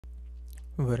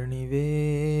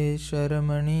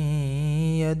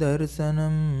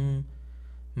वर्णिवेशरमणीयदर्शनं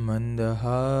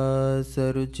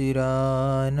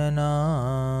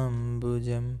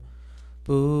मन्दहासरुचिराननाम्बुजं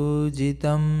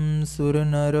पूजितं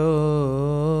सुरनरोत्तमैर्मुदा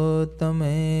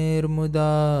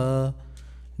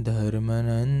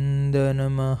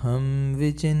धर्मनन्दनमहं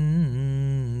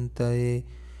विचिन्तये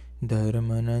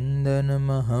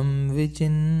धर्मनन्दनमहं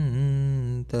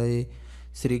विचिन्तये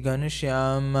श्री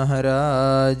घनश्याम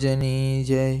महाराजनी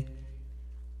जय.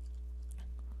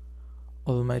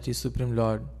 Almighty Supreme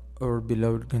Lord, our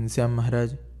beloved Ghanshyam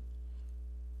Maharaj,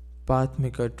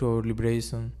 pathmaker to our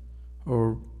liberation,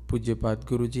 our Pujyapat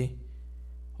Guruji,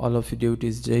 all of you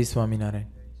devotees, Jai Swaminarayan.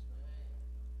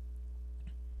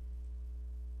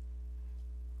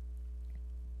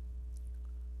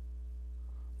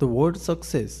 The word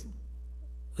success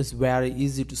is very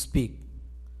easy to speak,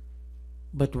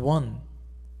 but one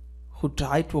who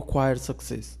try to acquire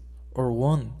success or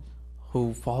one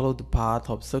who follow the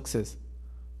path of success,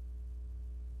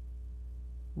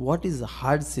 what is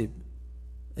hardship?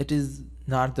 It is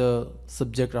not the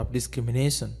subject of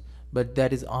discrimination, but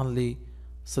that is only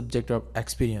subject of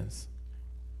experience.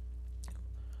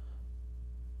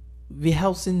 We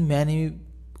have seen many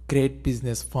great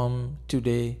business firms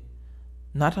today.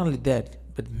 Not only that,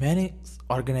 but many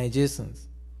organizations.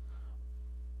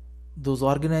 Those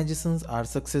organizations are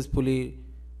successfully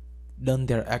done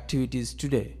their activities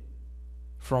today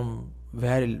from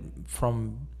very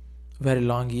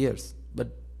long years. But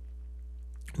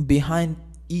behind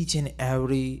each and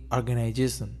every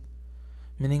organization,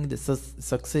 meaning the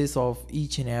success of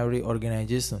each and every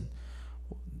organization,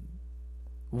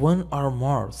 one or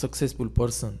more successful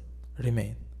person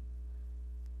remain.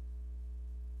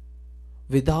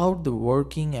 Without the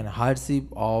working and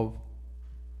hardship of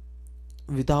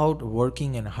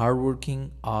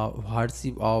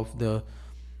hardship of the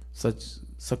such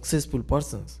successful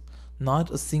persons, not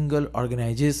a single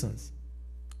organizations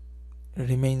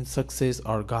remain success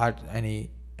or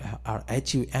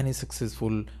achieve any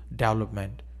successful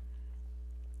development.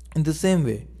 In the same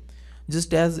way,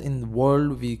 just as in the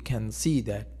world we can see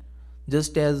that,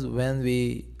 just as when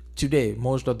today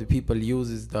most of the people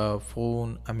uses the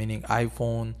phone, meaning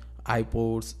iPhone,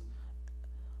 iPods,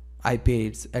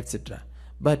 iPads, etc.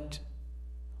 But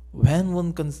when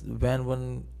one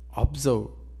observe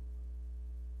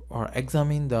or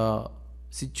examine the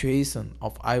situation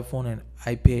of iPhone and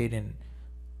iPad and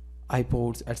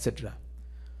iPods, etc.,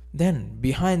 then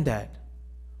behind that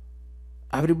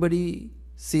everybody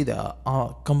see the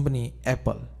company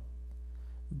Apple.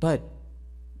 But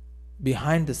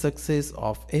behind the success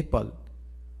of Apple,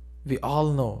 we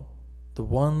all know the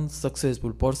one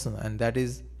successful person, and that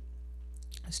is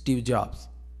Steve Jobs.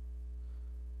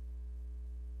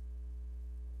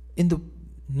 In the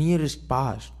nearest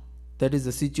past, that is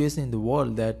the situation in the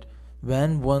world that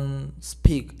when one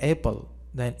speak Apple,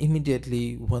 then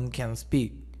immediately one can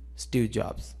speak Steve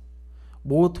Jobs.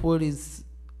 Both word is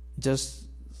just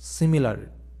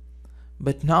similar.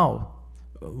 But now,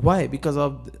 why? Because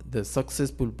of the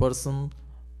successful person,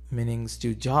 meaning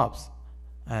Steve Jobs,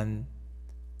 and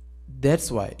that's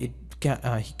why he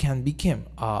can become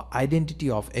identity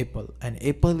of Apple, and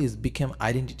Apple is become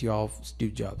identity of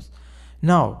Steve Jobs.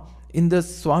 Now, in the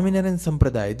Swaminarayan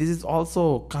Sampradaya, this is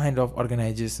also kind of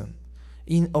organization.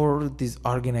 In this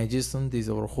organization, this is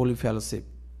our holy fellowship.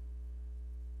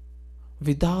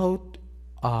 Without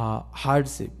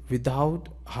hardship, without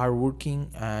hard working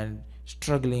and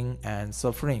struggling and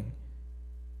suffering,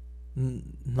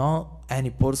 no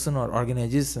any person or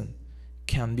organization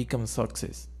can become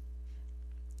success.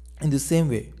 In the same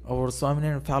way, our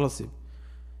Swaminarayan fellowship,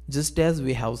 just as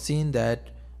we have seen that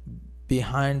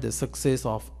behind the success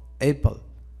of Apple,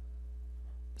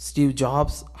 Steve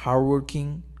Jobs' hard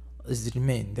working is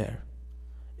remain there.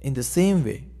 In the same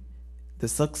way, the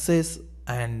success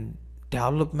and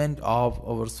development of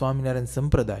our Swaminarayan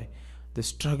Sampradaya, the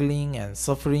struggling and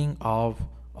suffering of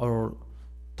our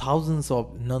thousands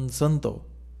of non-santo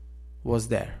was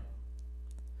there.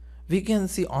 We can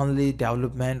see only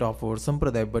development of our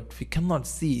Sampradaya, but we cannot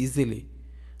see easily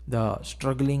the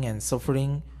struggling and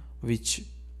suffering which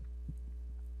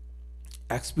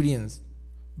experienced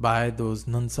by those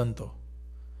non-santo.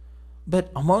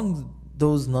 But among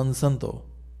those non-santo,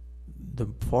 the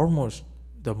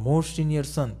most senior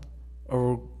sant,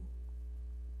 our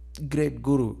great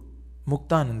Guru,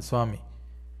 Muktanand Swami,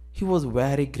 he was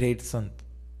very great sant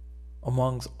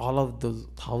amongst all of those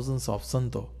thousands of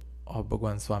santo of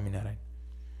Bhagwan Swaminarayan.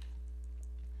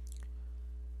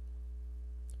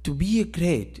 To be a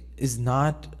great is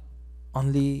not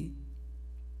only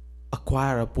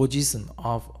acquire a position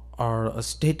of or a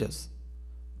status,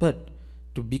 but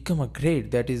to become a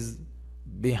great, that is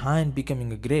behind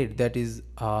becoming a great, that is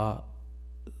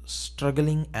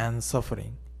struggling and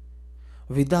suffering.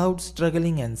 Without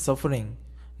struggling and suffering,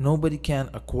 nobody can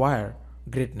acquire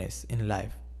greatness in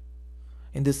life.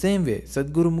 In the same way,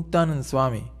 Sadguru Muktanand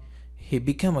Swami, he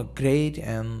became a great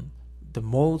and the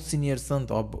most senior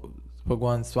sant of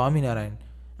Bhagwan Swaminarayan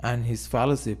and his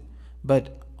fellowship,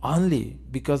 but only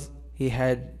because he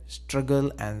had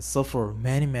struggled and suffered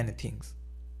many things.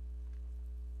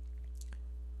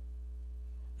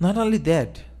 Not only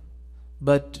that,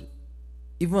 but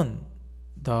even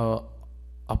the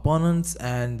opponents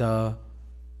and the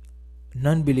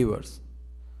non-believers,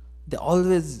 they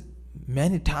always,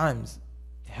 many times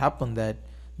happen that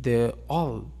they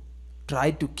all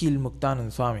try to kill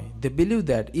Muktanand Swami. They believe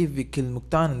that if we kill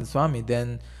Muktanand Swami,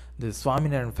 then the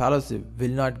Swaminarayan fellowship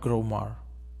will not grow more.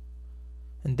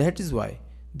 And that is why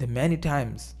they many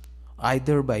times,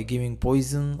 either by giving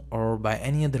poison or by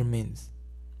any other means,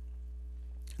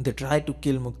 they try to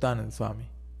kill Muktanand Swami.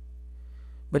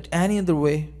 But any other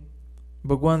way,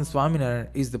 Bhagwan Swaminarayan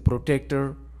is the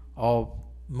protector of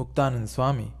Muktanand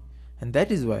Swami, and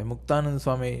that is why Muktanand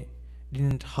Swami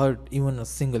didn't hurt even a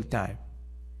single time.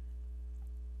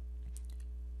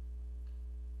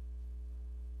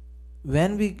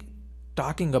 When we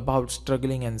talking about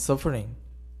struggling and suffering,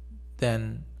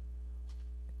 then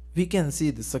we can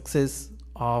see the success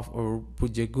of our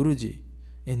Puja Guruji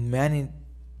in many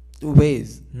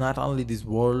ways, not only these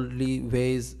worldly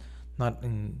ways, not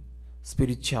in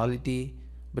spirituality,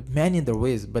 but many other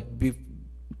ways. But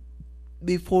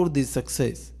before this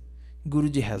success,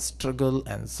 Guruji has struggled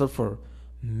and suffered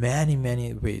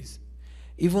many ways.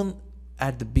 Even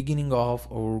at the beginning of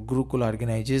our Gurukul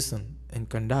organization in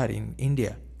Kandari in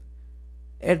India,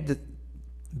 at the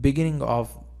beginning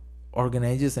of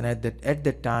organization at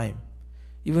that time,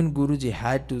 even Guruji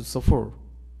had to suffer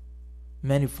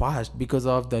many fast because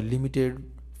of the limited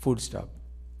food stuff.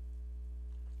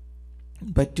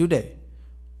 But today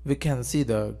we can see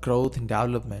the growth and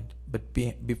development. But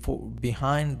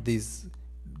behind this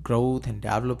growth and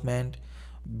development,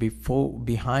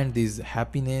 behind this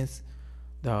happiness,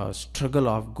 the struggle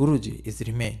of Guruji is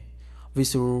remain. We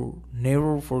should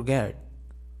never forget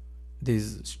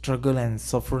this struggle and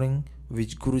suffering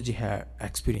which Guruji had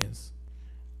experienced.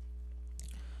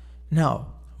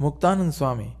 Now, Muktanand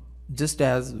Swami, just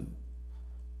as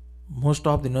most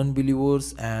of the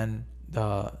non-believers and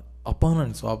the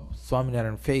opponents of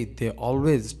Swaminarayan faith, they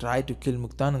always try to kill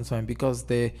Muktanand Swami because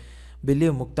they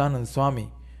believe Muktanand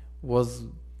Swami was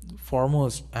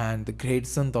foremost and the great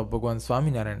sant of Bhagwan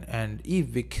Swaminarayan, and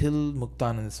if we kill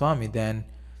Muktanand Swami, then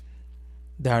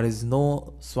there is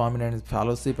no Swaminarayan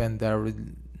fellowship, and there will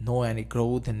no any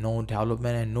growth and no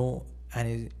development and no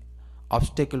any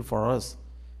obstacle for us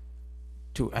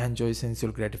to enjoy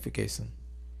sensual gratification.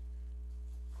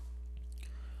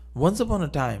 Once upon a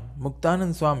time,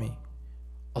 Muktanand Swami,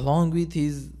 along with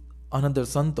his another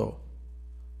santo,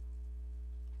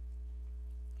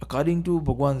 according to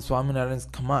Bhagwan Swaminarayan's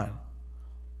command,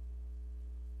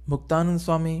 Muktanand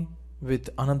Swami with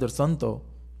another santo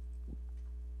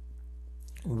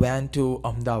went to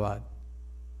Ahmedabad.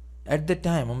 At that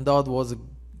time, Ahmedabad was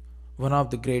one of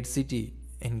the great city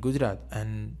in Gujarat,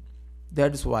 and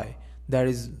that is why there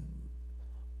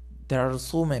are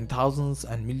so many thousands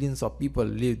and millions of people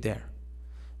live there.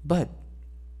 But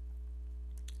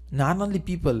not only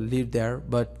people live there,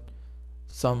 but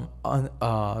some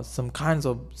kinds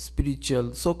of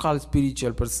spiritual, so-called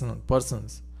spiritual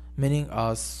persons, meaning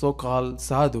a so-called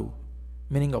sadhu,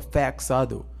 meaning a fake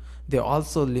sadhu, they are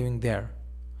also living there.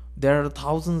 There are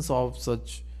thousands of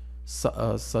such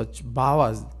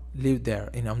bhavas live there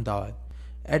in Ahmedabad.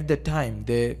 At that time,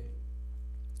 they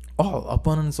all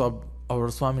opponents of our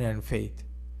Swaminarayan faith.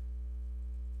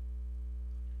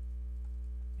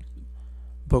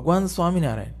 Bhagwan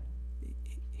Swaminarayan,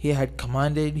 he had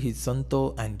commanded his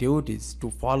santo and devotees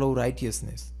to follow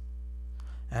righteousness.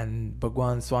 And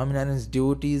Bhagwan Swaminarayan's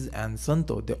devotees and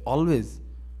santo, they always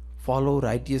follow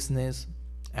righteousness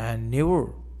and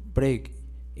never break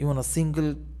even a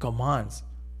single commands,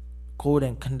 code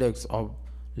and conducts of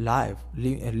life,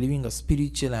 living a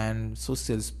spiritual and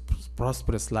social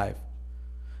prosperous life.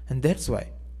 And that's why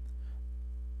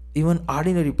even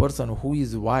ordinary person who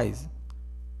is wise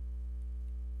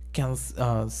can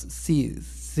see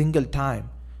single time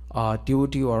a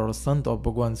devotee or a sant of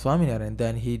Bhagwan Swaminarayan,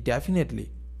 then he definitely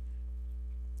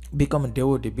become a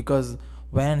devotee, because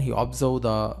when he observe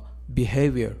the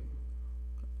behavior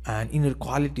and inner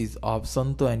qualities of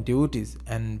santo and devotees,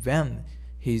 and when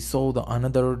he saw the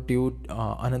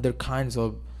another kinds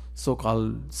of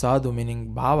so-called sadhu,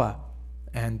 meaning bhava,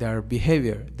 and their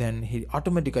behavior, then he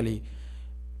automatically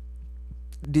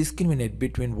discriminate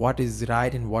between what is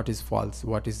right and what is false,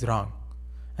 what is wrong.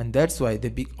 And that's why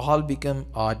they all become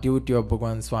a devotee of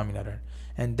Bhagwan Swaminarayan.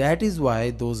 And that is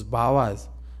why those Bhavas,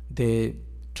 they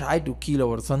try to kill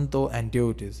our Santo and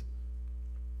devotees.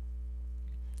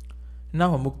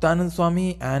 Now Muktanand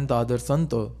Swami and the other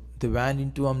Santo, they went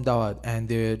into Ahmedabad and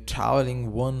they were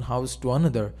traveling one house to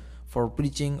another for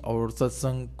preaching our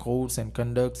satsang codes and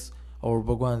conducts, our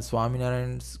Bhagwan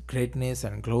Swaminarayan's greatness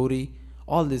and glory,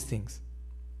 all these things.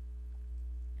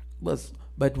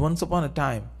 But once upon a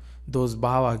time, those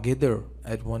Bhava gather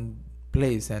at one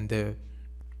place and they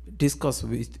discuss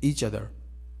with each other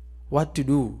what to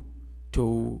do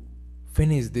to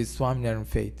finish this Swaminarayan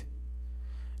faith.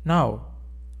 Now,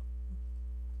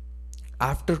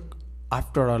 after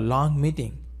a long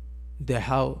meeting, they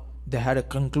had a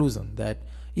conclusion that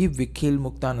if we kill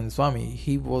Muktanand Swami,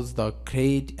 he was the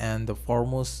great and the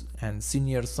foremost and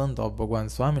senior son of Bhagwan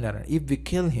Swaminarayan. If we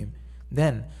kill him,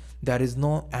 then there is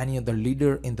no any other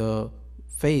leader in the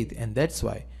faith, and that's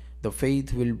why the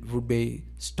faith would be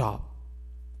stopped.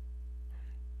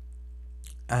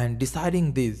 And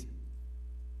deciding this,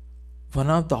 one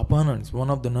of the opponents, one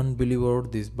of the non-believer,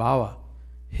 this Bhava,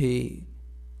 he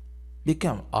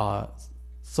became a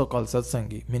so-called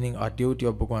satsangi, meaning a devotee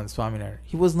of Bhagwan Swaminarayan.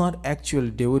 He was not actual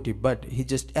devotee, but he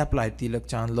just applied Tilak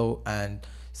Chandlo and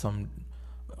some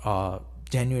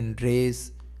genuine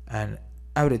dress and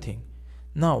everything.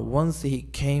 Now, once he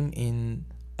came in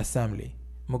assembly,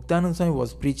 Muktanand Swami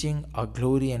was preaching a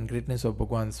glory and greatness of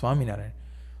Bhagwan Swaminarayan.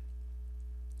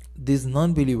 This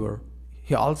non-believer,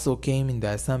 he also came in the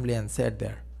assembly and sat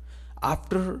there.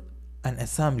 After an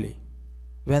assembly,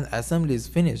 when assembly is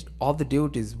finished, all the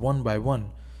devotees one by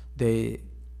one, they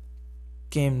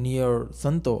came near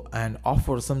Santo and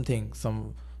offer something.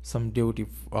 Some devotee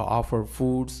offer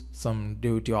foods, some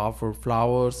devotee offer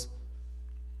flowers.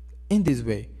 In this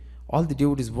way, all the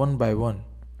devotees one by one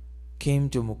came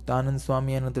to Muktanand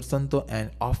Swami and other Santo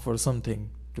and offer something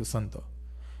to Santo.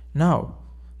 Now,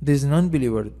 this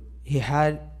non-believer, he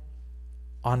had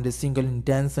only a single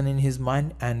intention in his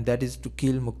mind, and that is to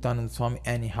kill Muktanand Swami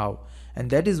anyhow. And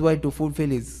that is why, to fulfill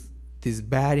this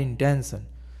bad intention,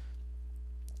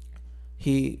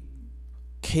 he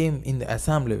came in the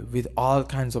assembly with all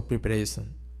kinds of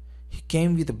preparation. He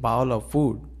came with a bowl of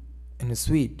food and a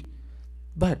sweet,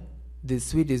 but this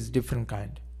sweet is different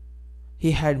kind.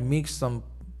 He had mixed some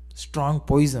strong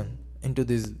poison into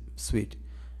this sweet.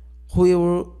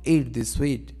 Whoever ate this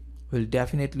sweet will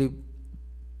definitely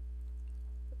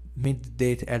meet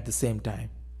death at the same time.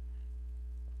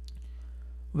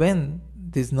 When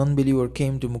this non-believer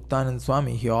came to Muktanand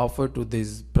Swami, he offered to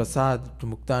this prasad to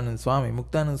Muktanand Swami.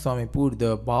 Muktanand Swami put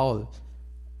the bowl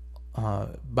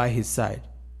by his side.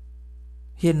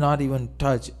 He had not even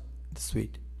touched the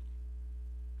sweet.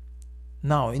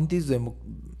 Now, in this way,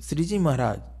 Shree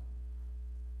Maharaj,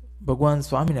 Bhagwan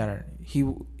Swaminarayan,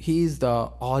 he is the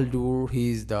all-doer,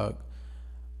 he is the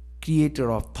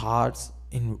creator of thoughts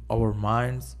in our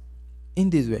minds. In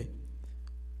this way,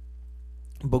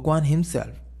 Bhagwan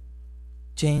himself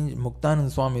changed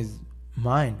Muktanand Swami's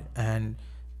mind, and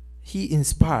he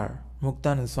inspired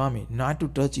Muktanand Swami not to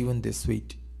touch even the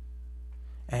sweet.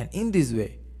 And in this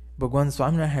way, Bhagwan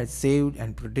Swaminarayan had saved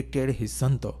and protected his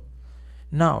Santo.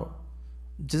 Now,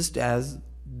 just as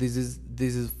this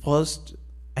is first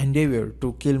endeavor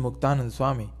to kill Muktanand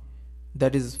Swami,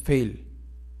 that is failed.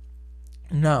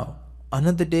 Now,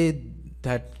 another day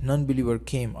that non-believer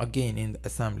came again in the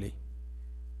assembly.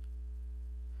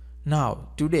 Now,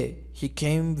 today he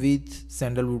came with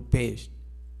sandalwood paste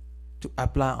to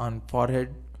apply on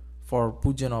forehead for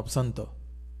pujan of Santo,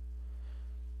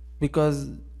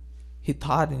 because he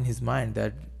thought in his mind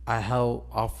that I have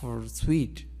offered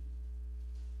sweet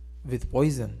with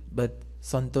poison, but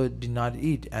Santo did not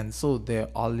eat, and so they are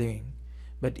all living.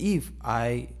 But he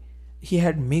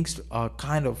had mixed a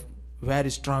kind of very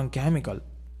strong chemical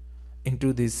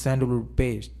into this sandalwood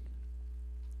paste,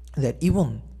 that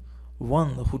even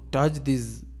one who touched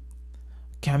this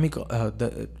chemical,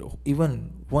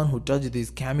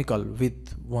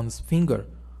 with one's finger,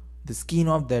 the skin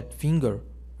of that finger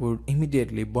would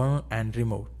immediately burn and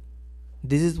remove.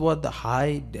 This is what the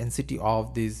high density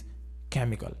of this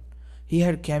chemical. He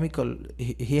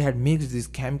had mixed this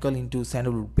chemical into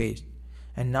sandalwood paste,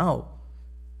 and now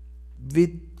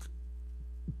with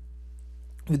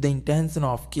the intention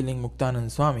of killing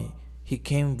Muktanand Swami, he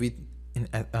came with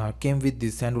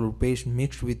this sandalwood paste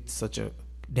mixed with such a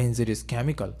dangerous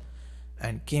chemical,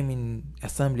 and came in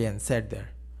assembly and sat there.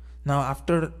 Now,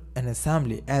 after an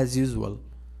assembly, as usual,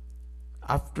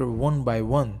 after one by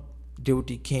one,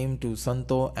 devotee came to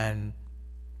Santo and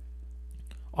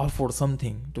offered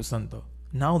something to Santo.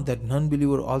 Now that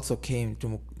non-believer also came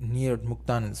to near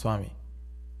Muktanand Swami.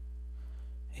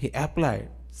 He applied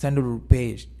sandalwood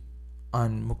paste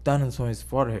on Muktanand Swami's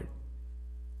forehead,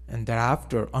 and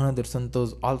thereafter another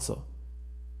santos also.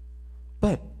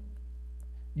 But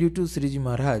due to Shriji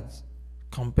Maharaj's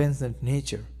compassionate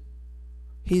nature,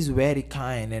 he is very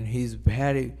kind and he is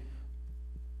very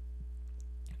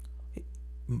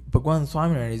Bhagwan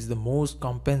Swaminarayan is the most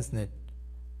compassionate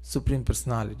Supreme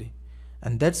Personality,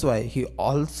 and that's why he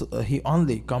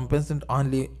only compassionate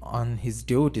only on his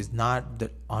devotees, not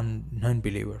on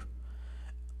non-believer.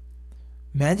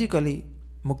 Magically,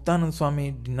 Muktanand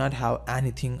Swami did not have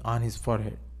anything on his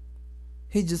forehead.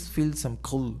 He just feels some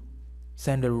cool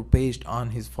sandalwood paste on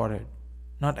his forehead,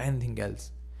 not anything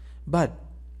else. But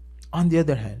on the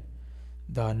other hand,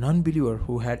 the non-believer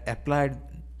who had applied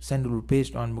sandalwood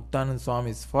paste on Muktanand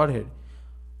Swami's forehead,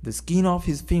 the skin of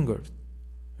his fingers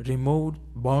removed,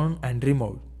 burned and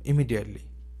removed immediately.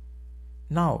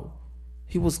 Now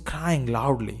he was crying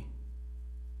loudly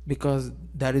because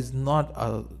there is not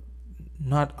a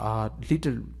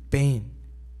little pain.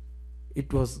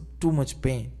 It was too much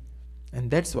pain, and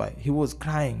that's why he was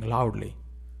crying loudly.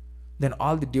 Then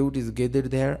all the devotees gathered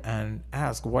there and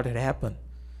asked what had happened.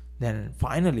 Then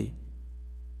finally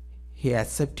he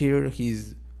accepted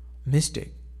his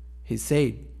mistake. He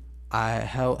said, I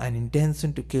have an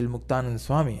intention to kill Muktanand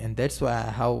Swami, and that's why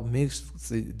I have mixed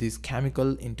this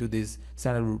chemical into this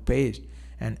sandalwood paste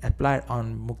and applied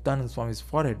on Muktanand Swami's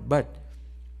forehead. But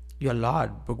your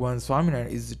Lord, Bhagwan Swaminarayan,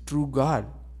 is the true God,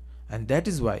 and that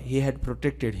is why he had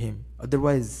protected him.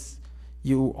 Otherwise,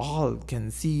 you all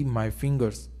can see my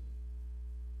fingers.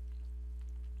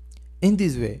 In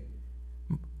this way,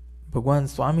 Bhagwan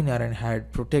Swaminarayan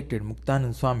had protected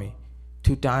Muktanand Swami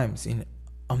 2 times in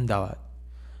Ahmedabad.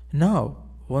 Now,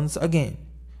 once again,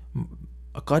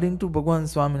 according to Bhagwan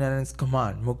Swaminarayan's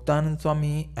command, Muktanand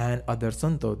Swami and other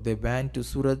santo, they went to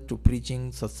Surat to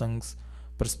preaching satsang's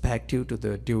perspective to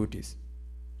the devotees.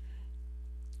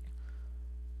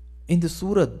 In the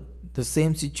Surat, the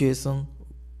same situation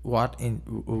what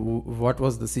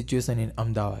was the situation in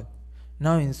Ahmedabad.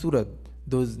 Now in Surat,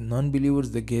 those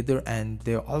non-believers they gather and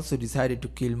they also decided to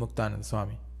kill Muktanand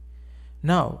Swami.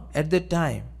 Now at that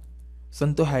time,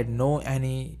 Santo had no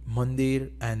any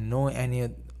mandir and no any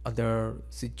other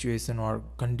situation or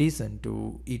condition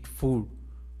to eat food,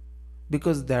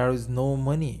 because there is no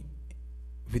money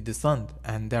with the Sant,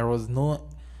 and there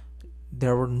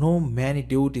were no many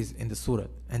devotees in the Surat,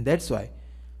 and that's why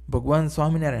Bhagwan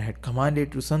Swaminarayan had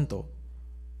commanded to Santo,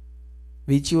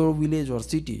 whichever village or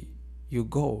city you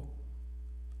go,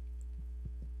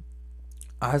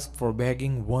 ask for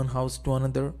begging one house to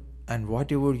another, and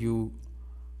whatever you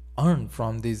earn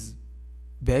from this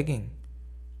begging,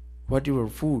 whatever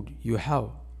food you have,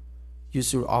 you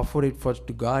should offer it first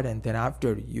to God, and then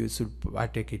after you should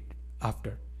partake it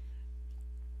after.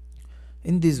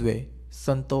 In this way,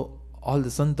 all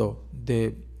the Santo,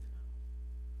 they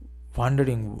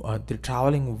they're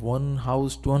traveling one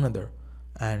house to another,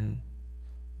 and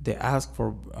they ask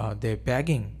for, they're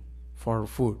begging for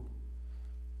food.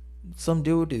 Some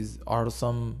devotees or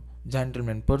some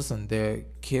gentleman person, they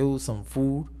gave some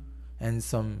food and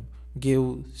some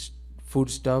gave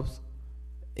foodstuffs.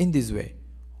 In this way,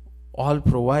 all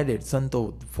provided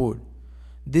Santo food.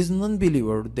 This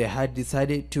non-believer, they had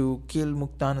decided to kill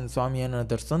Muktanand Swami and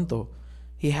another Santo.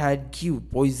 He had give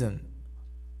poison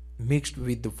mixed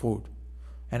with the food,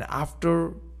 and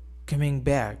after coming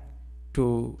back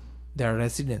to their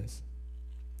residence,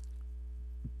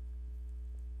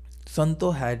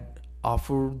 Santo had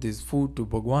offered this food to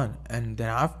Bhagwan, and then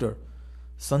after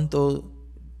Santo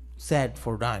sat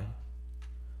for dying.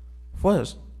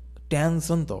 First 10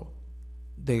 Santo,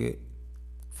 they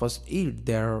first eat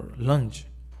their lunch,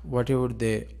 whatever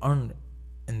they earned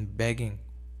in begging.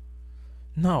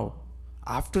 Now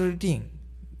after eating,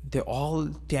 they all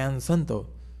 10 Santo,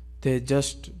 they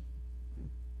just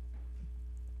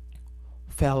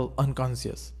fell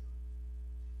unconscious.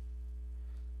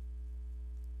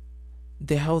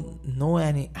 They have no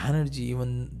any energy,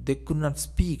 even they could not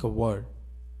speak a word.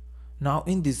 Now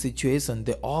in this situation,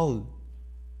 they all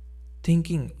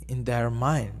thinking in their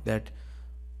mind that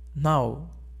now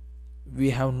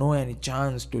we have no any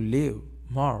chance to live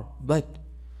more, but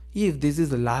if this is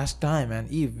the last time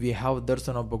and if we have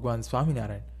darshan of Bhagwan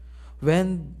Swaminarayan.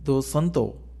 When those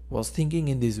Santo was thinking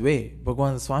in this way,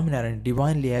 Bhagwan Swaminarayan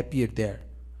divinely appeared there,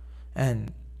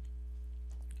 and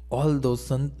all those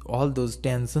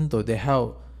 10 Santo, they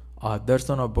have a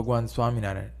darshan of Bhagwan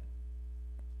Swaminarayan.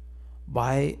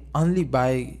 Only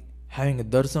by having a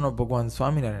darshan of Bhagwan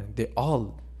Swaminarayan, they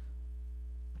all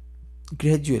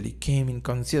gradually came in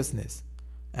consciousness.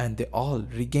 and they all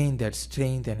regained their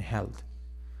strength and health.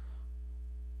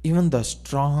 Even the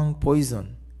strong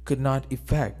poison could not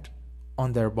effect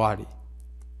on their body.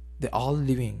 They all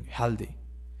living healthy.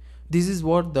 This is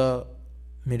what the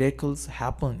miracles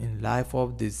happen in life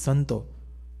of this Santo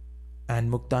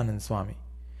and Muktanand Swami.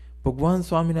 Bhagwan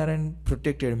Swaminarayan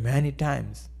protected many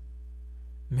times,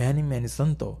 many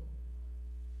Santo.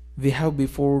 We have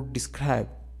before described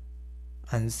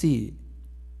and see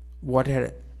what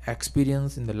had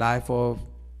experienced in the life of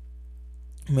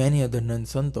many other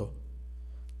non-Santo.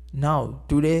 Now,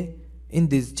 today, in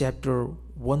this chapter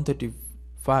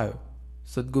 135,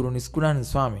 Sadguru Niskulanand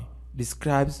Swami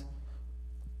describes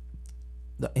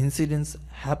the incidents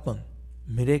happen,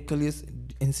 miraculous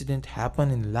incident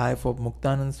happen in the life of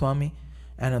Muktanand Swami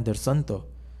and other Santo.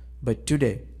 But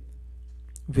today,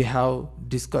 we have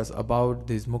discussed about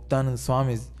this Muktanand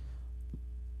Swami's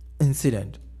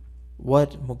incident,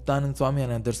 what Muktanand Swami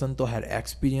and other Santo had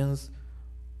experienced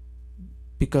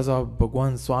because of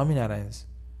Bhagwan Swaminarayan's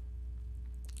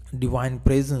divine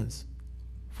presence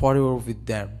forever with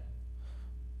them.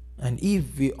 And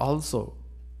if we also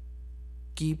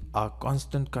keep a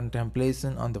constant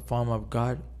contemplation on the form of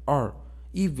God, or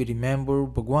if we remember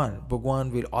Bhagwan,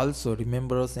 Bhagwan will also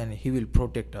remember us and he will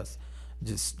protect us.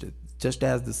 Just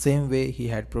as the same way he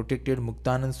had protected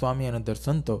Muktanand Swami and other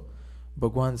Santo,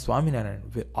 Bhagwan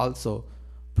Swaminarayan will also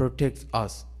protect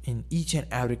us in each and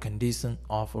every condition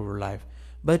of our life.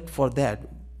 But for that,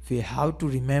 we have to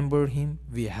remember him,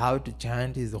 we have to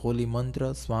chant his holy mantra,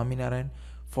 Swaminarayan,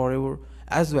 forever,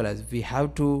 as well as we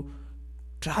have to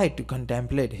try to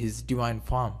contemplate his divine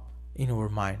form in our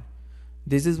mind.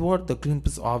 This is what the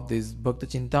glimpse of this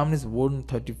Bhaktachintamani's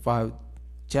 135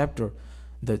 chapter.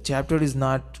 The chapter is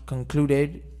not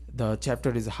concluded, the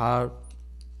chapter is half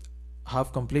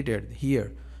completed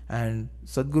here, and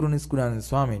Sadguru Niskulanand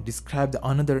Swami described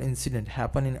another incident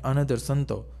happened in another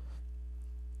Santo,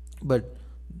 but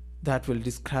that will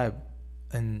describe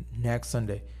in next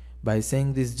Sunday by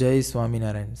saying this Jai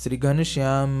Swaminarayan. Sri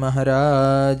Ghanshyam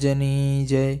Maharajani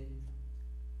Jai.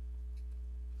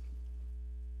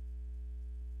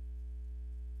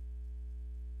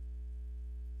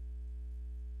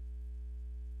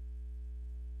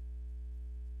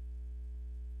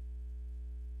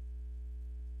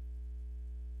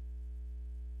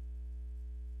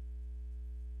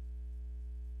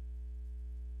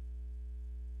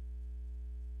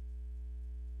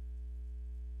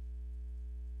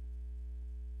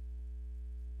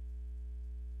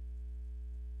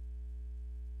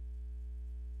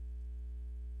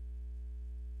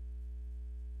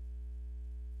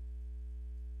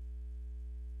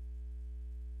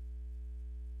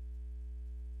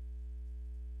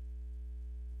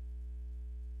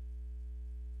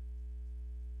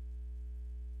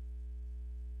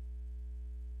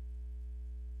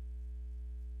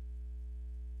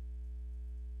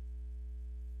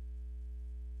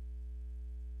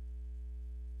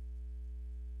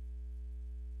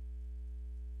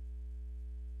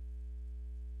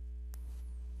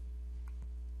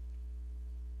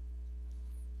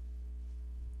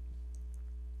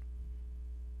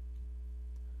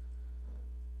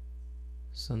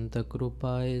 સંત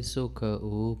કૃપાએ સુખ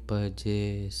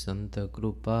ઉપજે, સંત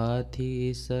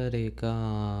કૃપાથી સરે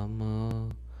કામ,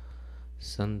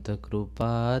 સંત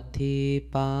કૃપાથી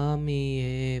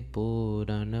પામીએ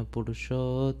પૂરન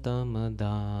પુરુષોત્તમ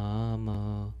ધામ.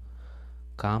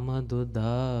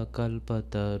 કામદુધા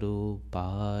કલ્પતરુ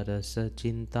પારસ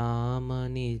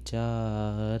ચિંતામણી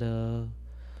ચાર,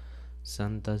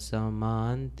 સંત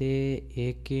સમાંતે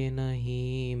એકે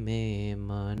નહીં મેં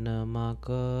મનમાં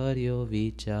કર્યો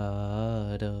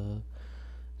વિચાર,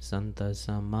 સંત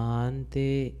સમાંતે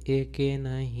એકે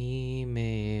નહીં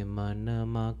મેં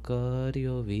મનમાં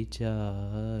કર્યો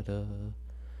વિચાર.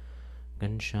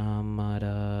 ઘનશ્યામ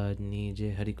મહારાજની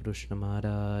જય, હરિકૃષ્ણ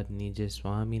મહારાજની જય,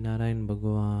 સ્વામિનારાયણ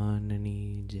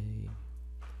ભગવાનની જય.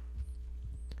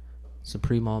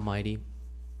 Supreme Almighty,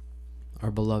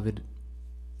 our beloved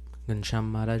Ghanshyam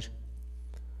Maharaj,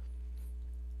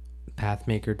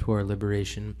 pathmaker to our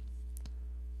liberation,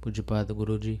 Pujyapada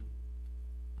Guruji,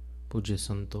 Pujya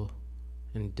Santo,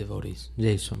 and devotees,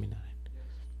 Jai Swaminarayan.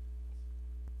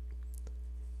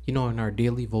 You know, in our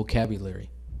daily vocabulary,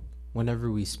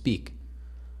 whenever we speak,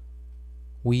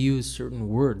 we use certain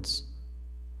words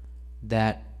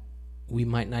that we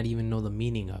might not even know the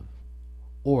meaning of,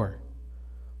 or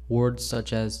words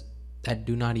such as that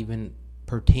do not even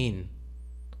pertain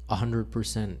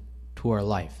 100% to our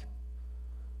life.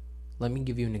 Let me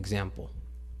give you an example.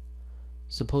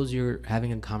 Suppose you're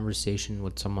having a conversation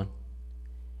with someone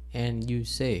and you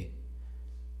say,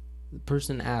 the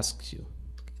person asks you,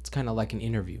 it's kind of like an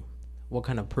interview. what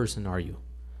kind of person are you?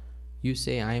 You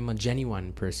say, I am a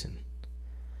genuine person.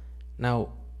 Now,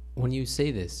 when you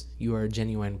say this, you are a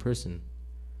genuine person,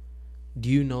 do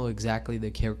you know exactly the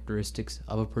characteristics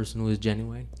of a person who is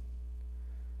genuine?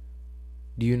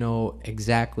 Do you know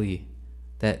exactly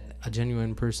that a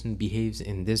genuine person behaves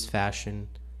in this fashion,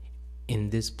 in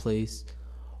this place,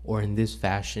 or in this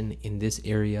fashion, in this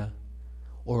area?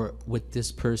 Or with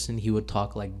this person he would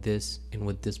talk like this, and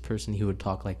with this person he would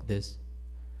talk like this?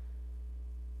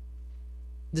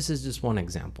 This is just one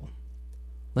example.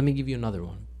 Let me give you another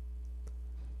one.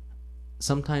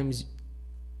 Sometimes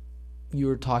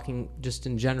you're talking just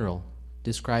in general,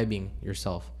 describing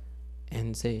yourself,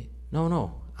 and say,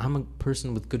 no, I'm a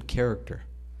person with good character,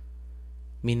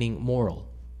 meaning moral.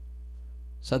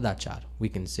 Sadachar, we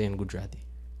can say in Gujarati.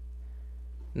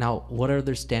 Now, what are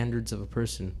the standards of a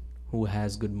person who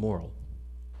has good moral,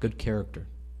 good character?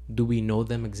 Do we know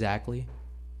them exactly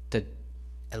to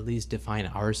at least define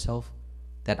ourselves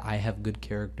that I have good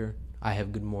character, I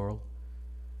have good moral?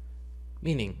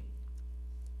 Meaning,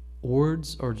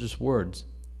 words are just words,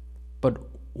 but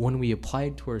when we apply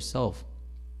it to ourselves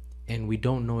and we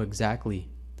don't know exactly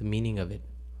the meaning of it,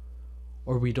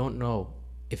 or we don't know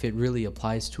if it really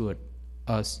applies to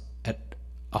us at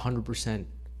 100%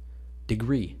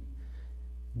 degree,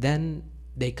 then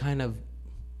they kind of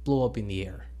blow up in the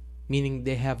air, meaning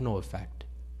they have no effect.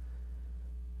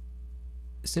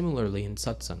 Similarly, in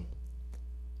satsang,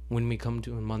 when we come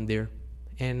to a mandir,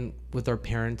 and with our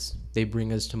parents, they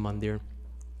bring us to mandir,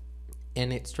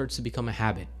 and it starts to become a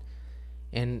habit.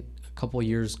 And a couple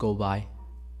years go by,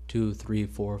 2, 3,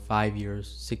 4, 5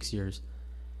 years, 6 years.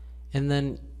 And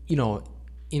then,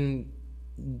 in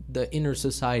the inner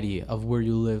society of where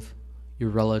you live, your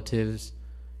relatives,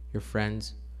 your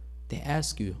friends, they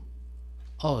ask you,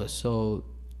 oh, so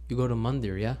you go to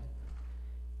mandir, yeah?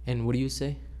 And what do you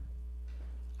say?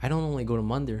 I don't only go to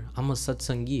mandir, I'm a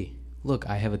satsangi. Look,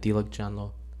 I have a tilak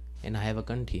chanlo, and I have a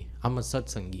kanti. I'm a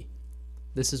satsangi.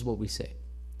 This is what we say.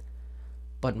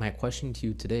 But my question to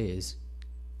you today is,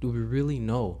 do we really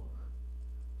know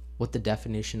what the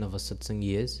definition of a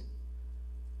satsangi is?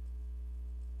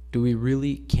 Can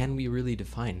we really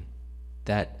define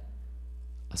that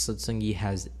a satsangi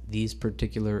has these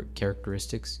particular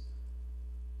characteristics?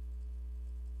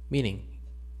 Meaning,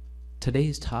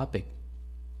 today's topic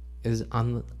is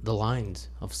on the lines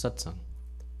of satsang.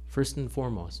 First and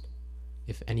foremost,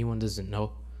 if anyone doesn't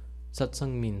know,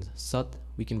 satsang means sat.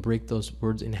 We can break those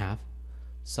words in half.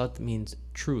 Sat means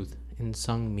truth, and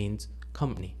sang means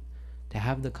company. To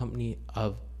have the company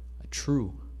of a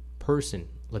true person,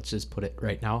 let's just put it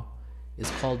right now, is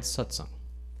called satsang.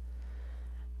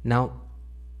 Now,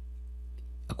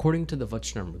 according to the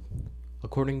Vachanamrut,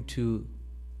 according to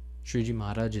Shree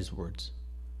Maharaj's words,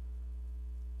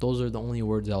 those are the only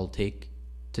words I'll take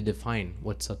to define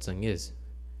what satsang is,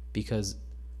 because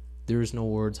there is no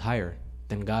words higher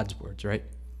than God's words, right?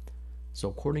 So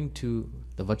according to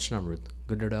the Vachanamrut,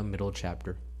 Gadada middle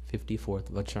chapter,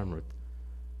 54th Vachanamrut,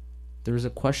 there is a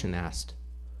question asked.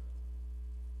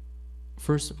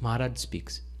 First, Maharaj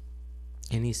speaks,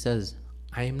 and he says,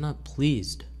 I am not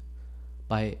pleased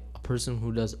by a person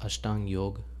who does Ashtang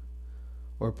Yoga,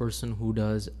 or a person who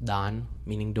does Dan,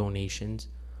 meaning donations,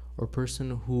 or a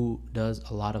person who does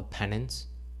a lot of penance,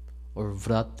 or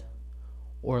vrat,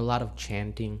 or a lot of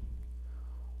chanting,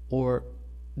 or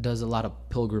does a lot of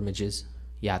pilgrimages,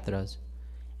 yatras,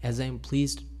 as I am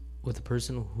pleased with a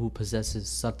person who possesses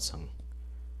satsang.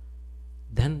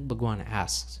 Then Bhagwan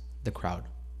asks the crowd,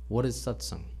 what is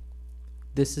satsang?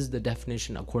 This is the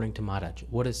definition according to Maharaj.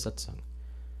 What is satsang?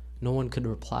 No one could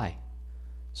reply.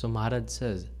 So Maharaj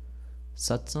says,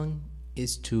 satsang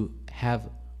is to have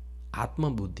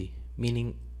atma buddhi,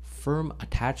 meaning firm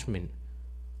attachment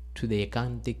to the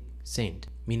ekantik saint,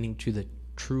 meaning to the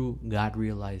true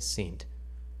God-realized saint.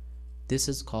 This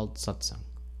is called satsang.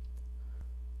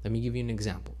 Let me give you an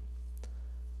example.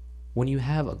 When you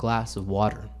have a glass of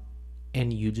water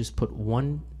and you just put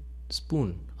 1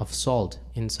 spoon of salt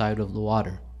inside of the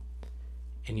water,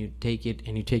 and you take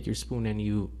your spoon and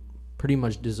you pretty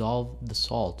much dissolve the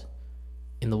salt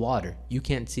in the water, you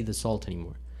can't see the salt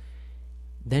anymore.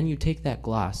 Then you take that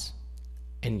glass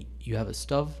and you have a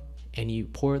stove and you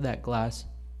pour that glass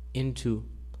into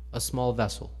a small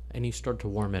vessel and you start to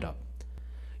warm it up.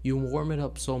 You warm it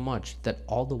up so much that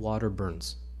all the water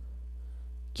burns.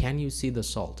 Can you see the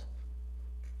salt?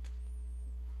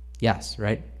 Yes,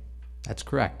 right? That's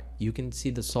correct. You can see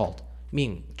the salt,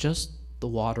 meaning just the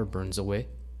water burns away.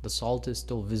 The salt is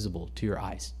still visible to your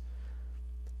eyes.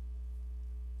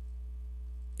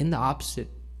 In the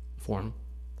opposite form,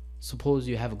 suppose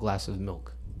you have a glass of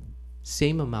milk.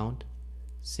 Same amount,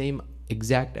 same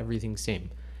exact everything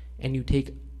same. And you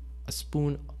take a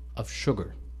spoon of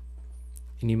sugar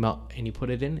and you melt and you put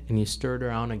it in and you stir it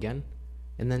around again,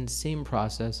 and then same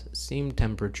process, same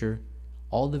temperature,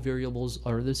 all the variables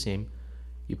are the same.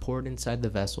 You pour it inside the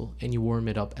vessel and you warm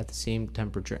it up at the same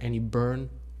temperature and you burn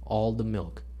all the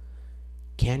milk.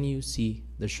 Can you see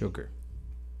the sugar?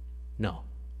 No.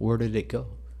 Where did it go?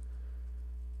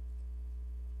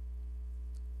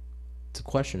 It's a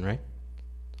question, right?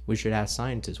 We should ask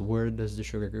scientists, where does the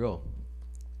sugar go?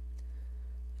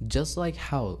 Just like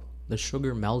how the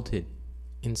sugar melted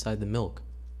inside the milk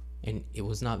and it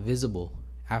was not visible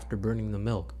after burning the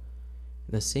milk,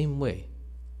 in the same way,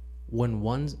 when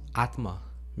one's atma,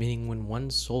 meaning when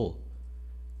one's soul,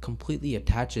 completely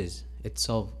attaches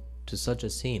itself to such a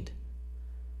saint,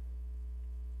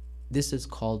 this is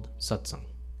called satsang.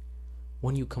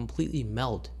 When you completely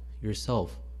melt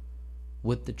yourself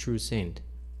with the true saint,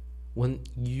 when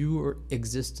your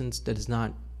existence does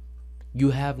not,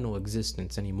 you have no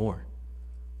existence anymore.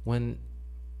 When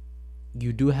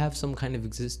you do have some kind of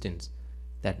existence,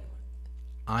 that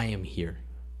I am here,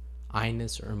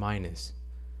 I-ness or minus,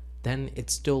 then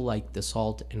it's still like the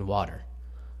salt and water.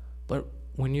 But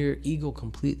when your ego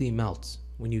completely melts,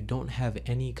 when you don't have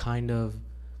any kind of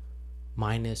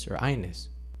minus or I-ness,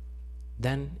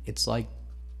 then it's like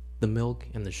the milk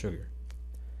and the sugar.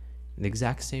 In the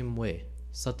exact same way,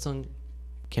 satsang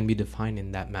can be defined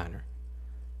in that manner.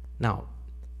 Now,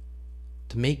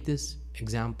 to make this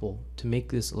example, to make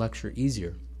this lecture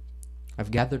easier,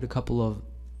 I've gathered a couple of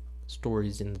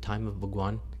stories in the time of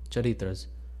Bhagwan, charitras,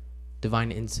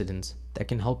 divine incidents that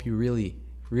can help you really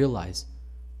realize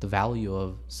the value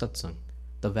of satsang,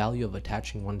 the value of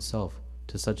attaching oneself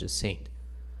to such a saint.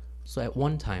 So at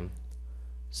one time,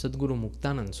 Sadguru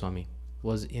Muktanand Swami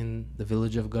was in the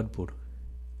village of Gadpur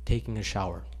taking a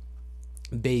shower,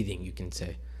 bathing you can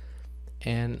say.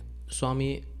 And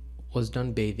Swami was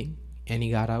done bathing and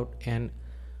he got out, and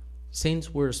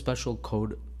saints wear a special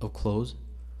code of clothes.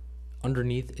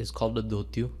 Underneath is called a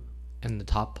dhotyu and the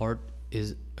top part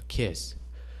is a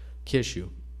kishu.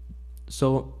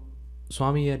 So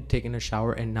Swami had taken a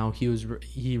shower and now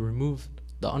he removed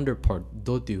the under part,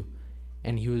 dhotyu,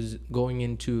 and he was going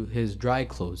into his dry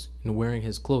clothes and wearing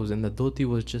his clothes, and the dhoti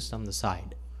was just on the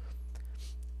side.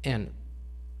 And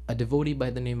a devotee by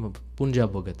the name of Punja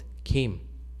Bhagat came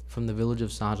from the village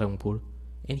of Sarangpur,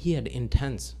 and he had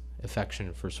intense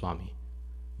affection for Swami,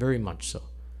 very much so.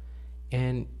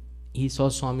 And he saw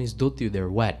Swami's dhoti there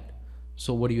wet.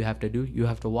 So what do you have to do? You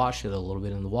have to wash it a little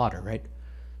bit in the water, right?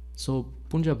 So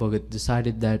Punja Bhagat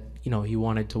decided that, he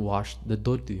wanted to wash the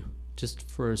dhoti just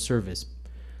for a service.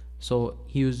 So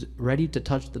he was ready to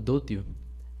touch the dhoti,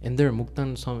 and there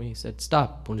Muktanand Swami said,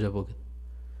 "Stop, Punja Bhagat."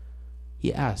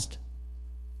 He asked,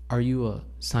 "Are you a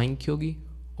Sankhya yogi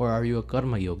or are you a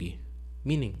Karma yogi?"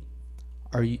 Meaning,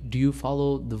 do you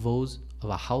follow the vows of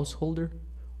a householder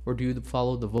or do you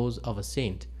follow the vows of a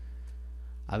saint?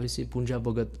 Obviously, Punja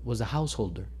Bhagat was a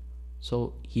householder.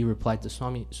 So he replied to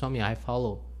Swami, "Swami, I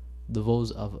follow the vows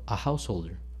of a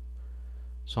householder."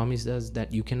 Swami says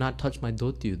that you cannot touch my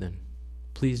dhoti then.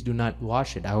 Please do not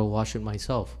wash it. I will wash it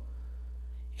myself.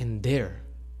 And there,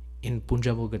 in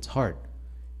Punja Bhagat's heart,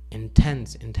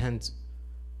 intense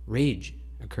rage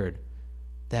occurred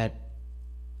that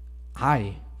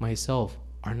I, myself,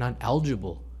 are not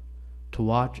eligible to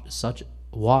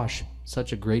wash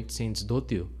such a great saint's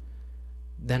dhoti.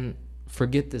 Then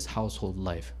forget this household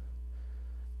life.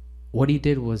 What he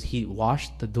did was he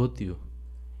washed the dhoti,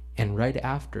 and right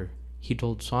after he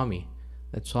told Swami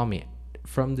that, "Swami,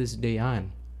 from this day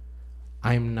on,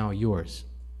 I am now yours.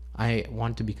 I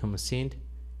want to become a saint,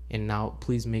 and now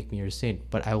please make me your saint,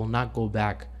 but I will not go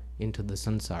back into the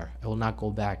sansar. I will not go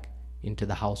back into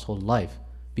the household life,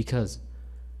 because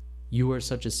you are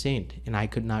such a saint and I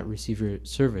could not receive your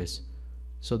service.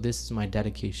 So this is my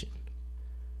dedication."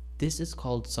 This is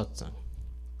called satsang.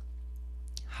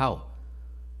 How?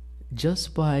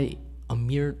 Just by a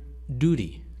mere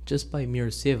duty, just by mere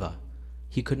seva,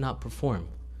 he could not perform.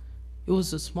 It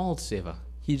was a small seva.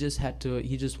 He just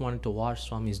wanted to wash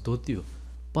Swami's dhoti.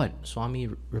 But Swami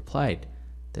replied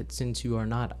that since you are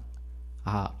not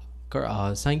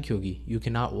Sankhya yogi, you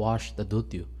cannot wash the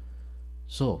dhoti.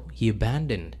 So he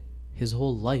abandoned his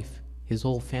whole life, his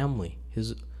whole family,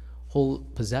 his whole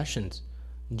possessions,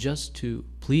 just to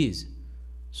please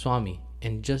Swami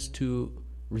and just to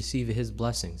receive his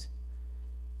blessings.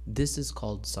 This is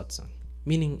called satsang,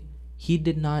 meaning he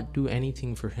did not do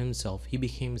anything for himself. He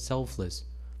became selfless.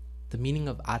 The meaning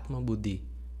of Atma Buddhi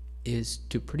is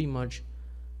to pretty much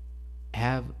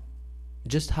have,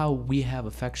 just how we have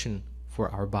affection for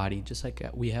our body, just like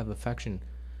we have affection,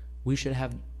 we should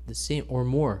have the same or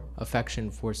more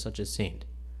affection for such a saint.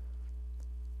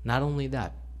 Not only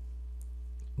that,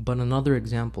 but another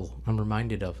example I'm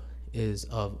reminded of is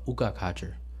of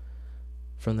Ukakacher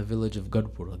from the village of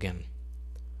Gadpur again.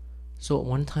 So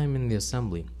one time in the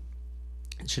assembly,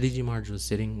 Shree Maharaj was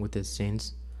sitting with his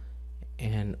saints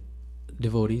and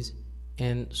devotees,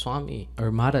 and Swami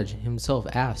or Maharaj himself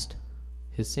asked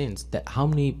his saints that how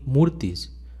many murtis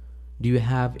do you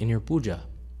have in your puja?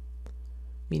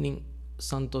 Meaning,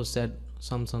 some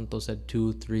santos said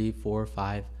 2, 3, 4,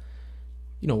 5,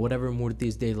 whatever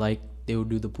murtis they like, they would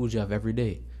do the puja of every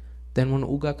day. Then when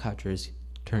Ukakacher's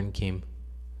turn came,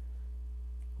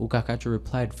 Ukakacher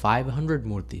replied, 500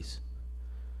 murtis.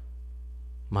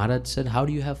 Maharaj said, how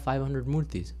do you have 500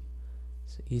 murtis?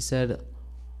 He said,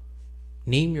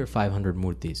 name your 500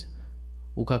 murtis.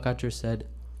 Ukakacher said,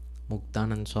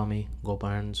 Muktanand Swami,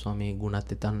 Gopalan Swami,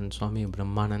 Gunatitanand Swami,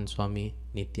 Brahmanand Swami,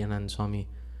 Nityanand Swami.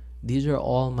 These are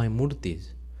all my murtis.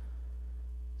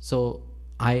 So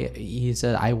he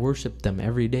said, I worship them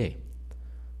every day.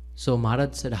 So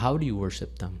Maharaj said, how do you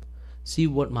worship them? See,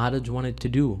 what Maharaj wanted to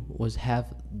do was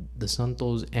have the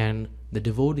santos and the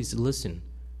devotees listen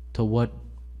to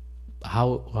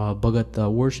how Bhagat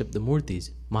worshipped the murtis.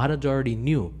 Maharaj already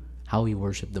knew how he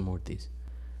worshipped the murtis.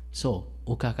 So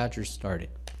Ukakacher started.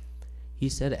 He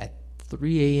said, at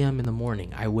 3 a.m. in the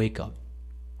morning, I wake up.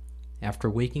 After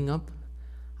waking up,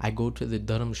 I go to the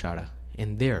dharamshala,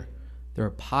 and there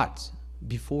are pots.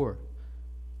 Before,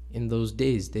 in those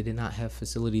days, they did not have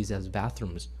facilities as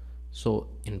bathrooms. So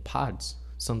in pots,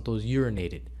 santos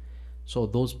urinated. So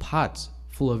those pots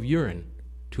full of urine,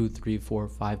 2, 3, 4,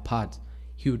 5 pots,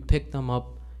 he would pick them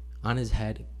up on his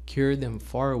head, carry them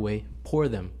far away, pour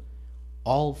them,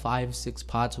 all 5, 6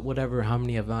 pots, whatever, how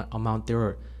many amount there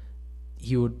were,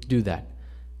 he would do that.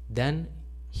 Then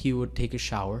he would take a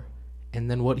shower,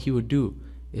 and then what he would do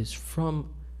is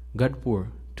from Gadpur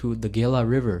to the Gela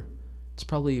River, it's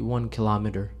probably 1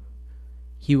 kilometer,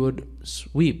 he would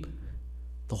sweep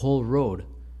the whole road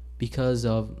because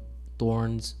of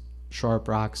thorns, sharp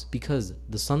rocks, because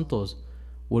the santos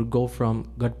would go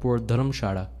from Gadpur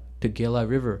Dharamshala to Gela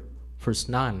River for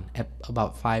snan at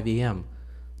about 5 a.m.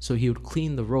 So he would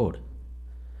clean the road.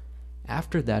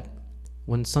 After that,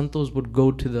 when santos would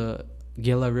go to the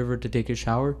Gela River to take a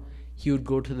shower, he would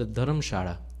go to the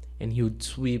Dharamshala and he would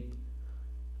sweep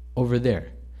over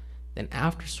there. Then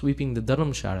after sweeping the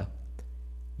Dharamshala,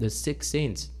 the 6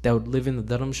 saints that would live in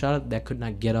the Dharamshala that could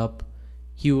not get up,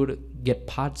 he would get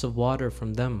pots of water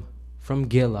from them, from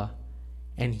Gela,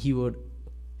 and he would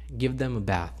give them a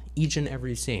bath, each and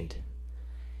every saint.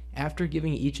 After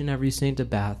giving each and every saint a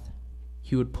bath,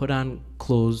 he would put on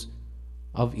clothes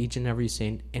of each and every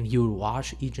saint, and he would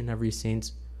wash each and every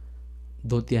saint's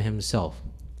dhotya himself.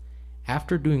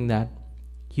 After doing that,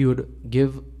 he would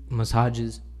give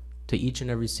massages to each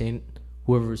and every saint,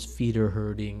 whoever's feet are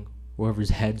hurting,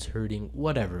 whoever's head's hurting,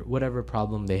 whatever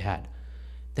problem they had.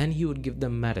 Then he would give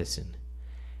them medicine.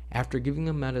 After giving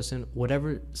them medicine,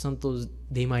 whatever santos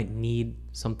they might need,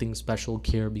 something special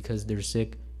care because they're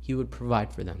sick, he would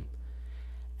provide for them.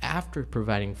 After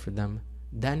providing for them,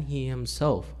 then he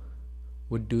himself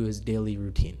would do his daily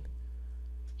routine.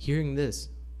 Hearing this,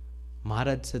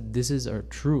 Maharaj said, this is our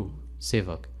true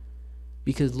sevak.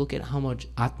 Because look at how much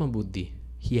Atma Buddhi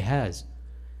he has.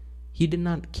 He did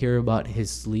not care about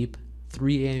his sleep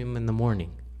 3 a.m. in the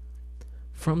morning.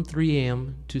 From 3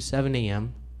 a.m. to 7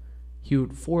 a.m., he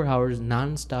would 4 hours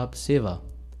non-stop seva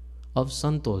of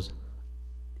santos.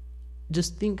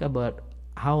 Just think about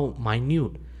how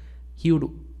minute. He would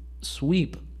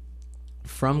sweep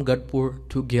from Gadpur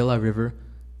to Gela River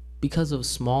because of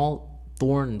small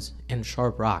thorns and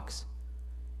sharp rocks.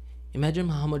 Imagine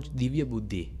how much divya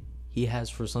buddhi he has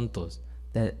for santos,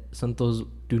 that santos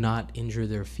do not injure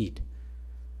their feet.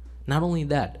 Not only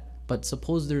that, but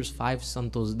suppose there's 5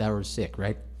 santos that were sick,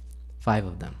 right? 5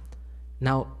 of them.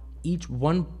 Now, each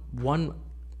one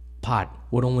pot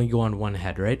would only go on one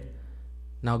head, right?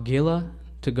 Now, Gela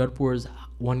to Gadpur is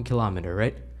 1 kilometer,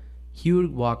 right? He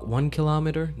would walk 1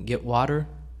 kilometer, get water,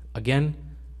 again,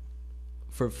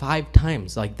 for 5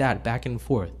 times like that, back and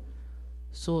forth.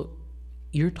 So,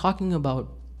 you're talking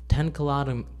about 10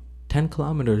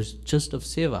 kilometers just of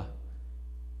seva,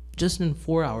 just in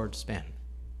 4-hour span.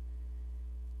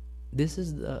 This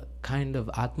is the kind of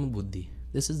Atma Buddhi,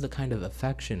 this is the kind of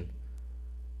affection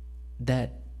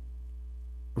that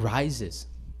rises,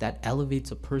 that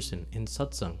elevates a person in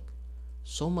satsang,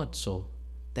 so much so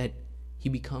that he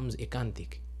becomes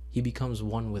ekantik, he becomes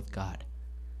one with God.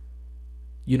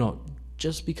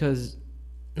 Just because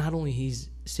not only he's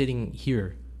sitting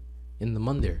here in the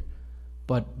Mandir,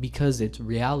 but because it's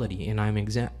reality, and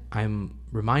I'm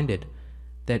reminded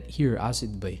that here,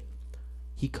 Asid Bhai,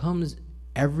 he comes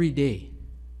every day,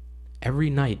 every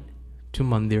night to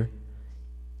Mandir.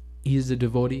 He is a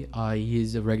devotee, he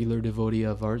is a regular devotee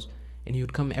of ours, and he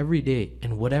would come every day,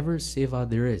 and whatever seva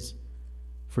there is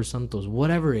for Santos,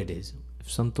 whatever it is, if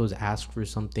Santos ask for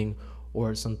something,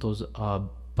 or Santos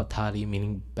patari,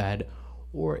 meaning bad,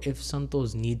 or if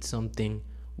Santos needs something,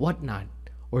 whatnot,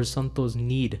 or Santos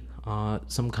need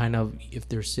some kind of, if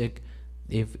they're sick,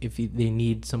 if they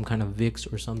need some kind of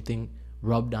Vicks or something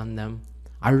rubbed on them.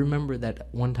 I remember that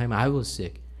one time I was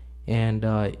sick, and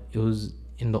it was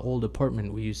in the old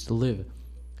apartment we used to live,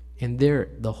 and there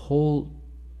the whole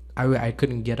I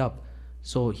couldn't get up,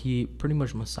 so he pretty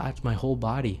much massaged my whole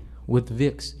body with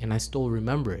Vicks, and I still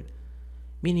remember it.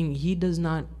 Meaning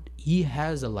he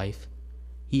has a life,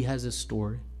 he has a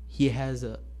store, he has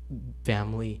a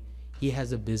family, he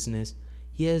has a business,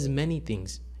 he has many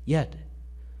things, yet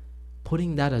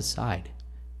putting that aside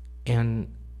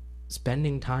and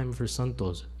spending time for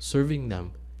Santos, serving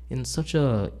them in such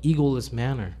a egoless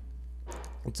manner,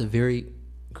 it's a very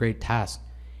great task,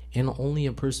 and only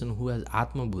a person who has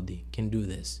Atma Buddhi can do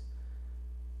this.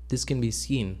 This can be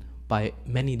seen by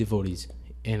many devotees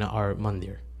in our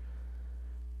Mandir.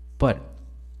 But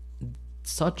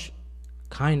such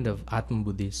kind of Atma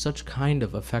Buddhi, such kind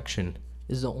of affection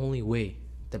is the only way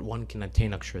that one can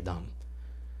attain Akshardham.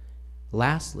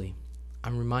 Lastly,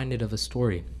 I'm reminded of a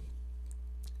story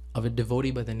of a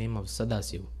devotee by the name of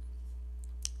Sadasiv.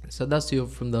 Sadasiv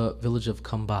from the village of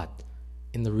Kambat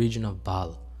in the region of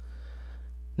Bal.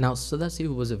 Now,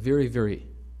 Sadasiv was a very, very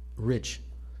rich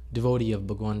devotee of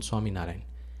Bhagwan Swaminarayan,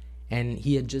 and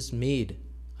he had just made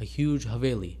a huge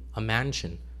haveli, a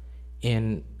mansion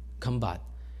in Kambat.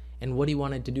 And what he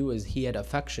wanted to do is he had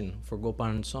affection for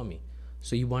Gopalan Swami.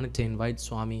 So he wanted to invite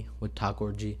Swami with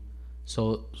Thakurji.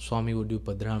 So Swami would do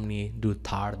Padramni, do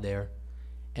Thar there.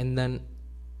 And then,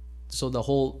 so the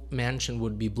whole mansion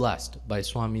would be blessed by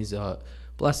Swami's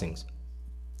blessings.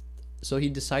 So he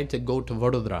decided to go to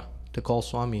Vadodara to call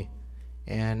Swami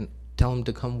and tell him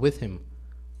to come with him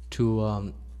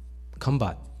to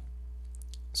Kambat.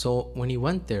 So when he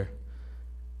went there,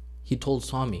 he told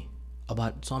Swami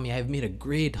about, Swami, I have made a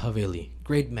great haveli,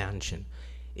 great mansion.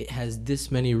 It has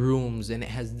this many rooms and it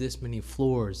has this many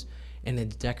floors and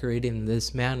it's decorated in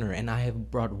this manner, and I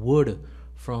have brought wood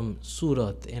from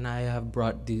Surat and I have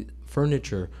brought the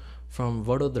furniture from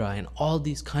Vadodara and all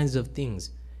these kinds of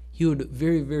things. He would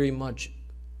very, very much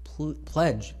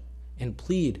pledge and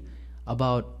plead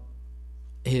about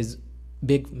his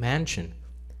big mansion.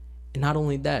 And not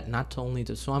only that, not only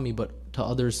to Swami, but to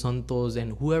other santos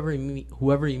and whoever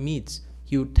he meets,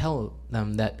 he would tell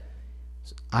them that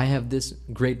I have this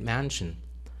great mansion.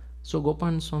 So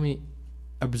Gopalan Swami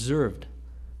observed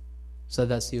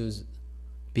Sadasiv's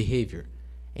behavior,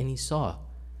 and he saw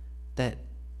that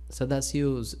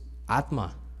Sadasiv's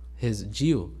Atma, his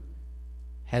Jiv,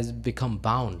 has become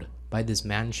bound by this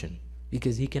mansion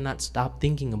because he cannot stop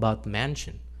thinking about the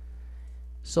mansion.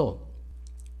 So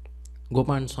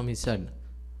Gopalan Swami said,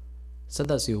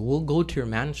 Sadasiv, we'll go to your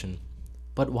mansion,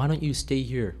 but why don't you stay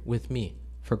here with me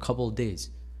for a couple of days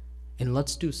and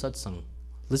let's do satsang,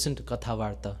 listen to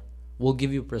Kathavarta, we'll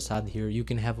give you prasad here, you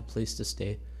can have a place to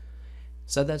stay.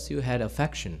 Sadasiv had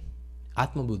affection,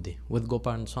 Atma Buddhi, with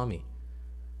Gopalan Swami.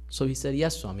 So he said,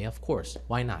 yes Swami, of course,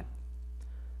 why not?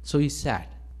 So he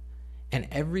sat, and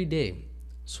every day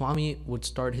Swami would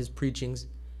start his preachings,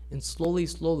 and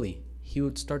slowly he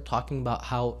would start talking about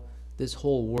how this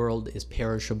whole world is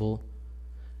perishable,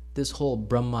 this whole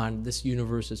Brahman, this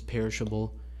universe is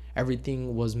perishable,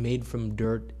 everything was made from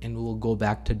dirt and will go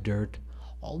back to dirt.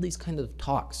 All these kinds of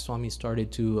talks Swami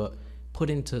started to put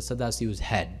into Sadasiv's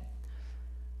head.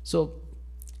 So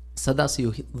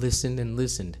Sadasiv listened and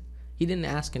listened. He didn't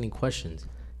ask any questions.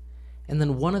 And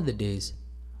then one of the days,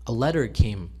 a letter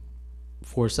came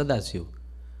for Sadasiv.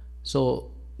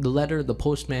 So the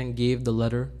postman gave the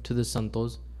letter to the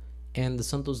santos, and the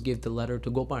santos gave the letter to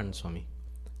Gopalan Swami.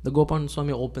 The Gopalan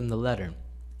Swami opened the letter,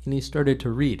 and he started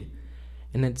to read.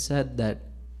 And it said that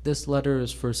this letter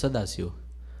is for Sadasiv.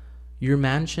 Your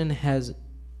mansion has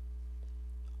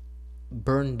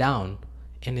burned down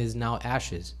and is now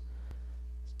ashes.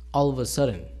 All of a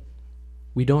sudden,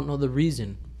 we don't know the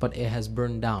reason, but it has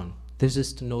burned down. This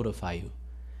is to notify you.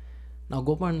 Now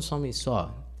Gopalan Swami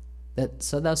saw that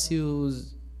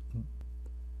Sadasiv's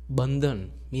bandhan,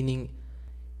 meaning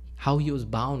how he was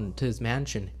bound to his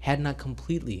mansion, had not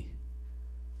completely,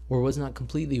 or was not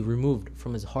completely removed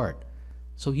from his heart.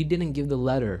 So he didn't give the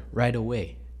letter right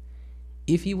away.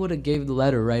 If he would have gave the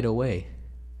letter right away,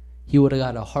 he would have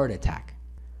got a heart attack,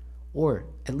 or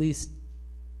at least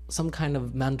some kind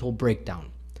of mental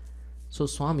breakdown. So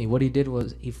Swami, what he did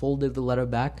was he folded the letter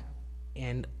back,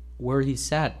 and where he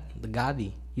sat, the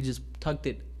gadi, he just tucked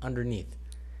it underneath.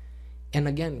 And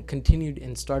again, continued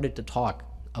and started to talk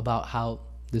about how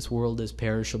this world is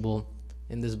perishable,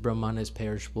 and this Brahman is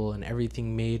perishable, and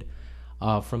everything made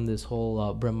from this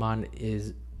whole Brahman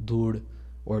is dur,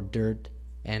 or dirt,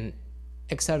 and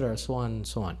etc., so on and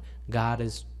so on. God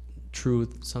is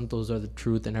truth, santos are the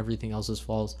truth, and everything else is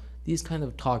false. These kind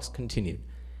of talks continued.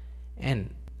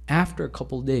 And after a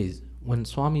couple days, when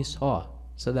Swami saw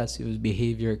Sadasiva's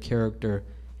behavior, character,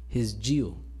 his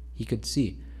jiu, he could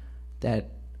see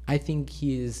that I think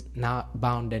he is not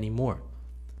bound anymore.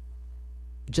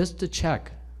 Just to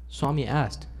check, Swami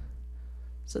asked,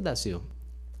 Sadasiva,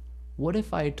 what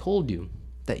if I told you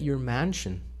that your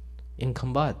mansion in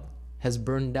Kambat has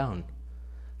burned down?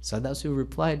 Sadasiva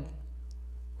replied,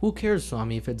 who cares,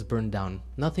 Swami, if it's burned down?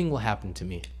 Nothing will happen to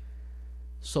me.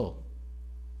 So,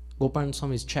 Gopalan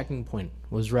Swami's checking point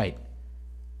was right.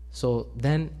 So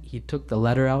then he took the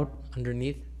letter out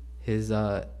underneath his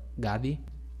gadi,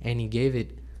 and he gave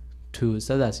it to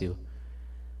Sadasiva.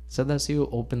 Sadasiva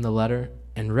opened the letter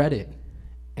and read it,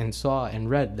 and saw and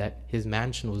read that his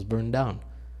mansion was burned down.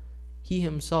 He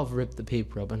himself ripped the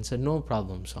paper up and said, no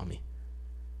problem, Swami.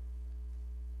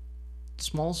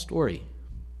 Small story,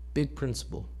 big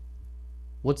principle.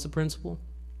 What's the principle?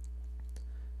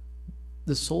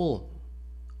 The soul,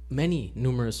 many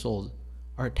numerous souls,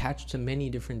 are attached to many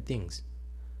different things.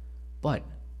 But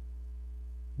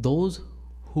those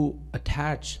who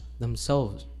attach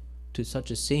themselves to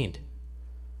such a saint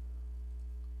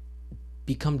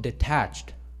become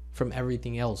detached from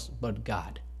everything else but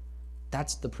God.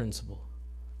 That's the principle.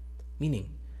 Meaning,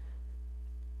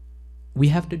 we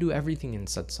have to do everything in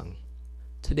satsang.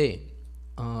 Today,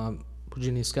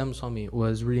 Pujani Skam Swami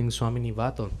was reading Swamini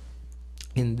Vato.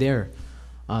 In there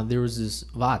was this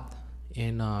Vat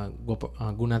in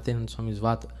Gunathan Swami's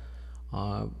Vat,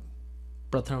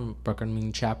 Pratham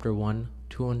Prakran, chapter 1,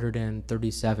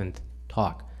 237th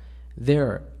talk.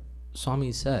 There,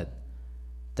 Swami said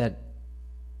that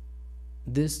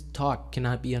this talk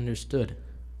cannot be understood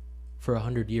for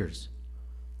 100 years.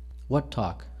 What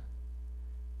talk?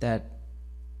 That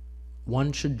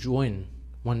one should join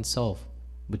oneself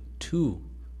with 2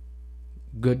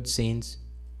 good saints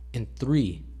and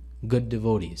 3 good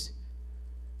devotees.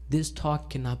 This talk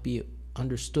cannot be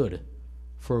understood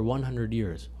for 100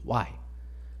 years. Why?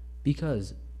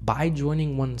 Because by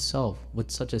joining oneself with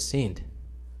such a saint,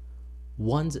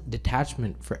 one's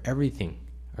detachment for everything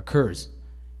occurs,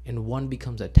 and one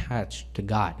becomes attached to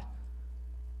God.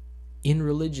 In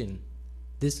religion,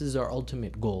 this is our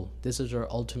ultimate goal. This is our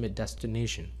ultimate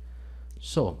destination.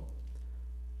 So,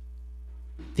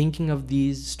 thinking of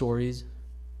these stories,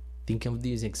 thinking of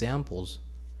these examples,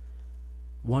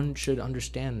 one should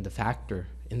understand the factor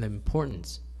and the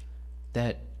importance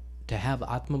that to have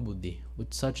Atma Buddhi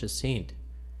with such a saint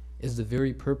is the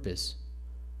very purpose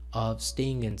of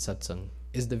staying in satsang,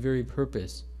 is the very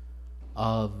purpose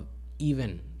of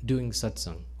even doing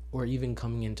satsang or even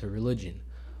coming into religion.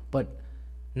 But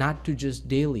not to just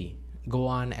daily go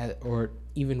on or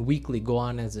even weekly go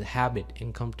on as a habit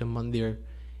and come to Mandir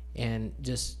and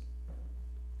just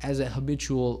as a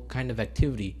habitual kind of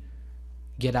activity,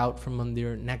 get out from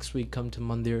Mandir, next week come to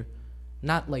Mandir.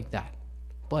 Not like that.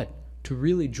 But to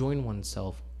really join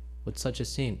oneself with such a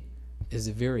saint is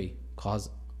the very cause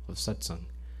of satsang.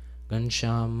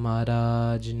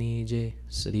 GhanshyamPrakashDasji Jai,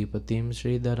 Sripatim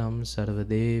Sridharam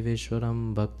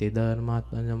Sarvadeveshwaram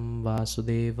Bhaktidharmatmajam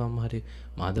Vasudevam Hari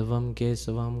Madhavam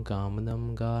Kesavam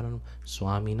Kamadam Karanam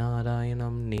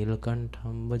Swaminarayanam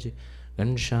Nilkantham Bhaje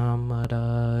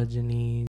GhanshyamPrakashDasji.